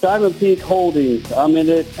Diamond Peak Holdings. I'm in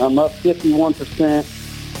it. I'm up 51%.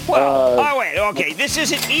 Well, wait, okay, this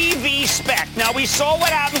is an EV spec. Now, we saw what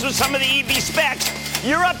happens with some of the EV specs.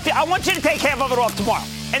 I want you to take half of it off tomorrow,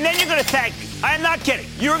 and then you're going to thank me. I am not kidding.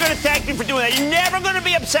 You're going to thank me for doing that. You're never going to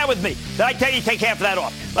be upset with me that I tell you to take half of that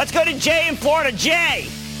off. Let's go to Jay in Florida. Jay.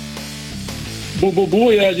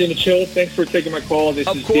 Booyah, Jim and Chill. Thanks for taking my call. This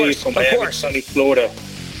is Jay from Miami, sunny Florida.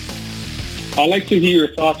 I'd like to hear your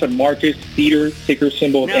thoughts on Marcus Theater, ticker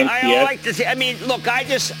symbol of MTS. I like to see. I mean, look, I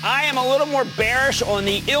am a little more bearish on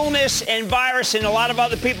the illness and virus and a lot of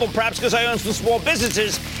other people, perhaps because I own some small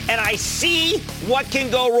businesses, and I see what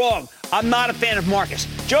can go wrong. I'm not a fan of Marcus.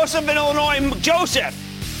 Joseph in Illinois. Joseph.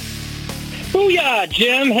 Booyah,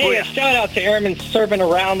 Jim. Hey, a shout out to airmen serving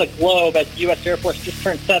around the globe as the U.S. Air Force just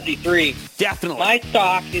turned 73. Definitely. My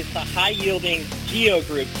stock is the high-yielding Geo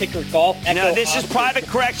Group, ticker Golf Echo. No, this is private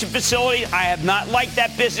correction facility. I have not liked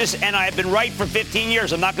that business, and I have been right for 15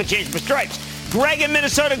 years. I'm not going to change my stripes. Greg in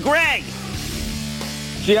Minnesota. Greg.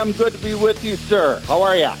 Jim, good to be with you, sir. How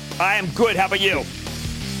are you? I am good. How about you?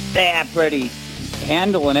 Yeah, pretty.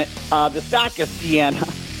 Handling it. The stock is Sienna.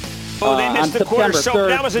 Oh, they missed the quarter. So 3rd.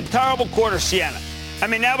 that was a terrible quarter, Sienna. I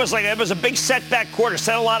mean, that was a big setback quarter.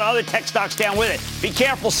 Set a lot of other tech stocks down with it. Be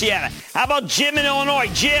careful, Sienna. How about Jim in Illinois?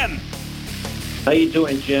 Jim. How you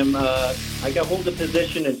doing, Jim? I got hold of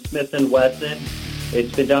position in Smith & Wesson.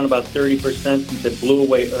 It's been down about 30% since it blew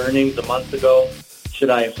away earnings a month ago. Should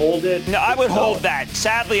I hold it? No, I would hold that.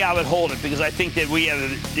 Sadly, I would hold it because I think that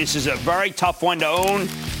this is a very tough one to own,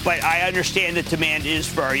 but I understand that demand is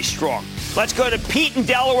very strong. Let's go to Pete in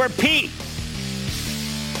Delaware. Pete.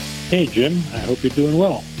 Hey, Jim. I hope you're doing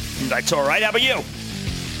well. That's all right. How about you?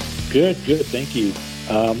 Good. Thank you.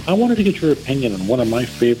 I wanted to get your opinion on one of my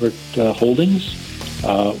favorite holdings,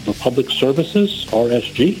 Republic Services,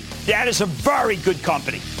 RSG. That is a very good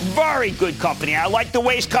company. Very good company. I like the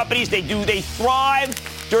waste companies. They thrive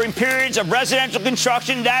during periods of residential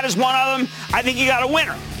construction. That is one of them. I think you got a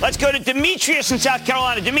winner. Let's go to Demetrius in South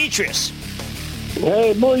Carolina. Demetrius.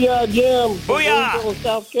 Hey, booyah, Jim. Booyah.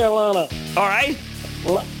 South Carolina. All right.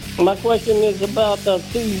 My question is about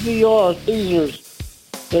CZR, Caesars.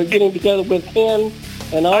 They're getting together with Penn.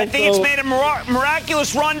 And also, I think it's made a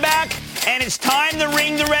miraculous run back, and it's time to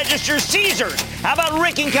ring the register. Caesars. How about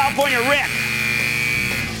Rick in California? Rick.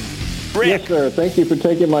 Yes, sir. Thank you for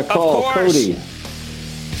taking my call. Of course. Cody.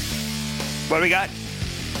 What do we got?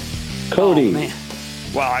 Cody. Oh, man.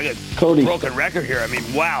 Wow, I got Cody. Broken record here. I mean,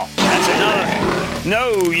 wow. That's another.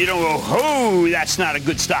 No, you don't go, oh, that's not a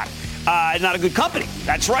good stock. Not a good company.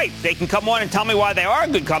 That's right. They can come on and tell me why they are a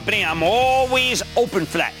good company. I'm always open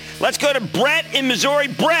for that. Let's go to Brett in Missouri.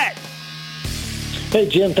 Brett. Hey,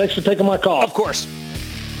 Jim. Thanks for taking my call. Of course.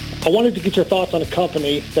 I wanted to get your thoughts on a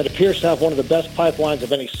company that appears to have one of the best pipelines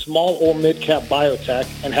of any small or mid-cap biotech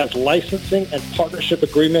and has licensing and partnership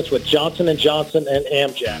agreements with Johnson & Johnson and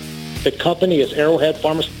Amgen. The company is Arrowhead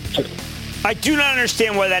Pharmaceuticals. I do not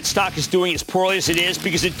understand why that stock is doing as poorly as it is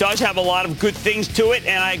because it does have a lot of good things to it,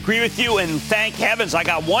 and I agree with you, and thank heavens I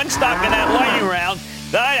got one stock in that lightning round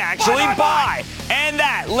that I'd actually buy. And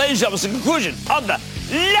that, ladies and gentlemen, is the conclusion of the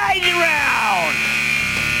lightning round.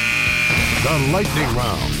 The lightning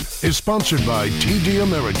round is sponsored by TD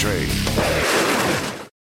Ameritrade.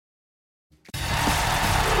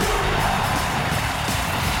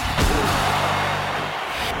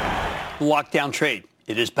 Lockdown trade,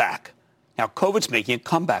 it is back. Now, COVID's making a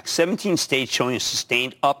comeback. 17 states showing a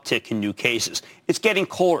sustained uptick in new cases. It's getting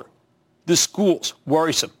colder. The schools,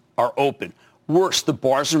 worrisome, are open. Worse, the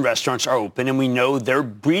bars and restaurants are open, and we know they're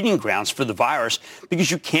breeding grounds for the virus because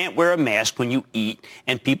you can't wear a mask when you eat,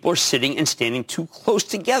 and people are sitting and standing too close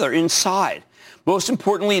together inside. Most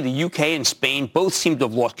importantly, the UK and Spain both seem to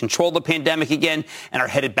have lost control of the pandemic again and are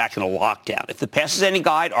headed back into lockdown. If the past is any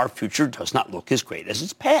guide, our future does not look as great as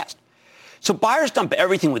its past. So buyers dump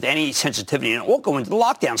everything with any sensitivity and all go into the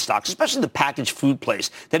lockdown stocks, especially the packaged food place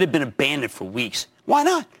that had been abandoned for weeks. Why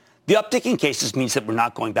not? The uptick in cases means that we're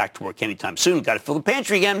not going back to work anytime soon. Got to fill the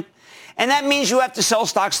pantry again. And that means you have to sell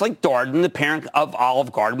stocks like Darden, the parent of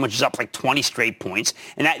Olive Garden, which is up like 20 straight points.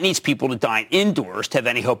 And that needs people to dine indoors to have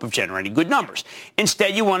any hope of generating good numbers.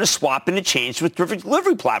 Instead, you want to swap into change with terrific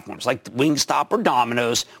delivery platforms like Wingstop or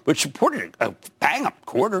Domino's, which reported a bang-up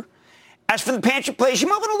quarter. As for the pantry place, you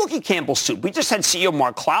might want to look at Campbell's Soup. We just had CEO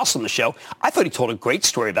Mark Klaus on the show. I thought he told a great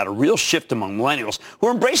story about a real shift among millennials who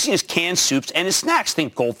are embracing his canned soups and his snacks.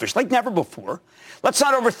 Think goldfish like never before. Let's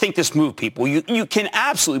not overthink this move, people. You can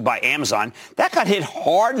absolutely buy Amazon. That got hit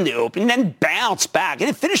hard in the open, then bounced back, and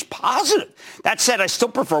it finished positive. That said, I still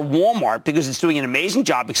prefer Walmart because it's doing an amazing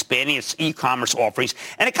job expanding its e-commerce offerings,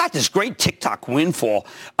 and it got this great TikTok windfall.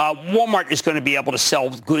 Walmart is going to be able to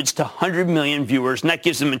sell goods to 100 million viewers, and that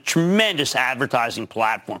gives them a tremendous advertising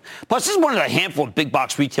platform. Plus, this is one of the handful of big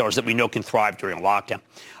box retailers that we know can thrive during a lockdown.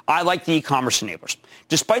 I like the e-commerce enablers.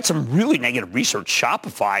 Despite some really negative research,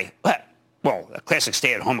 Shopify, well, a classic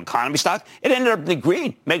stay-at-home economy stock, it ended up in the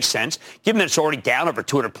green. Makes sense, given that it's already down over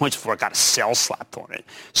 200 points before it got a sell slapped on it.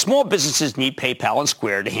 Small businesses need PayPal and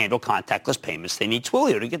Square to handle contactless payments. They need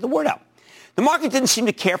Twilio to get the word out. The market didn't seem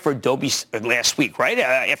to care for Adobe last week, right?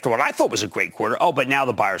 After what I thought was a great quarter. Oh, but now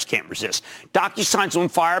the buyers can't resist. DocuSign's on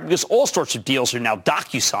fire because all sorts of deals are now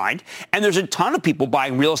DocuSigned, and there's a ton of people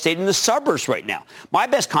buying real estate in the suburbs right now. My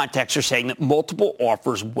best contacts are saying that multiple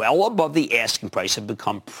offers well above the asking price have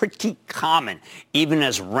become pretty common, even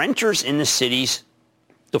as renters in the cities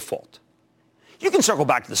default. You can circle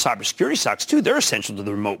back to the cybersecurity stocks, too. They're essential to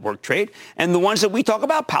the remote work trade. And the ones that we talk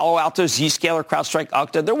about, Palo Alto, Zscaler, CrowdStrike,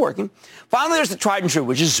 Okta, they're working. Finally, there's the tried and true,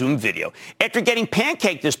 which is Zoom Video. After getting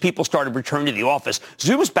pancaked as people started returning to the office,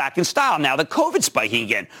 Zoom is back in style now that COVID's spiking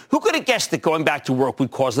again. Who could have guessed that going back to work would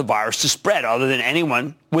cause the virus to spread other than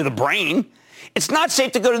anyone with a brain? It's not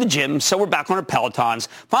safe to go to the gym, so we're back on our Pelotons.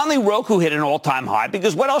 Finally, Roku hit an all-time high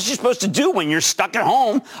because what else are you supposed to do when you're stuck at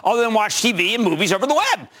home other than watch TV and movies over the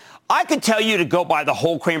web? I could tell you to go buy the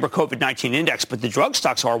whole Cramer COVID-19 index, but the drug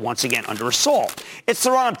stocks are once again under assault. It's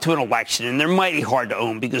the run-up to an election, and they're mighty hard to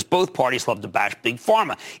own because both parties love to bash Big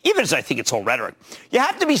Pharma, even as I think it's all rhetoric. You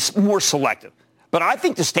have to be more selective. But I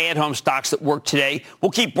think the stay-at-home stocks that work today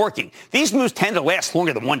will keep working. These moves tend to last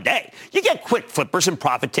longer than one day. You get quick flippers and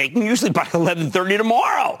profit-taking usually by 11:30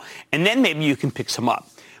 tomorrow. And then maybe you can pick some up.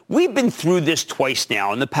 We've been through this twice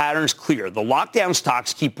now, and the pattern's clear. The lockdown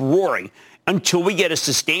stocks keep roaring until we get a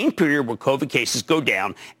sustained period where COVID cases go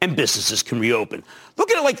down and businesses can reopen.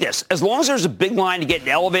 Look at it like this. As long as there's a big line to get in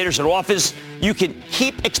elevators and office, you can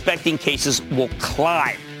keep expecting cases will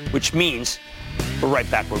climb, which means we're right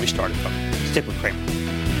back where we started from. Stick with Cramer.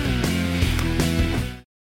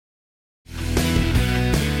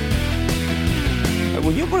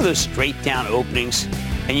 When you have one of those straight down openings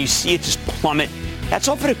and you see it just plummet, that's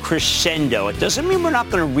often a crescendo. It doesn't mean we're not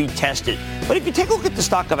going to retest it. But if you take a look at the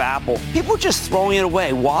stock of Apple, people are just throwing it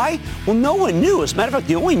away. Why? Well, no one knew. As a matter of fact,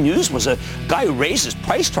 the only news was a guy who raised his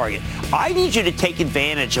price target. I need you to take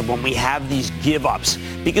advantage of when we have these give-ups,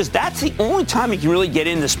 because that's the only time you can really get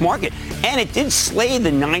in this market. And it did slay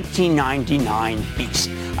the 1999 beast.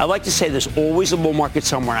 I like to say there's always a bull market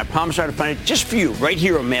somewhere, and I promise I'll find it just for you right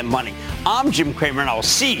here on Mad Money. I'm Jim Cramer, and I'll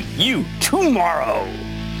see you tomorrow.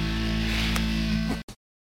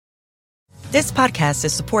 This podcast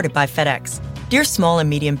is supported by FedEx. Dear small and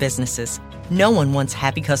medium businesses, no one wants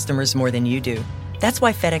happy customers more than you do. That's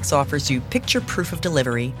why FedEx offers you picture proof of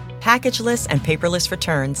delivery, packageless and paperless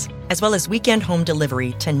returns, as well as weekend home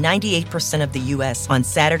delivery to 98% of the U.S. on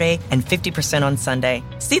Saturday and 50% on Sunday.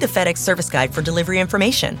 See the FedEx service guide for delivery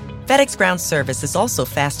information. FedEx Ground service is also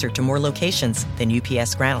faster to more locations than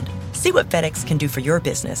UPS Ground. See what FedEx can do for your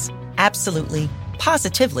business. Absolutely,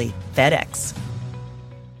 positively FedEx.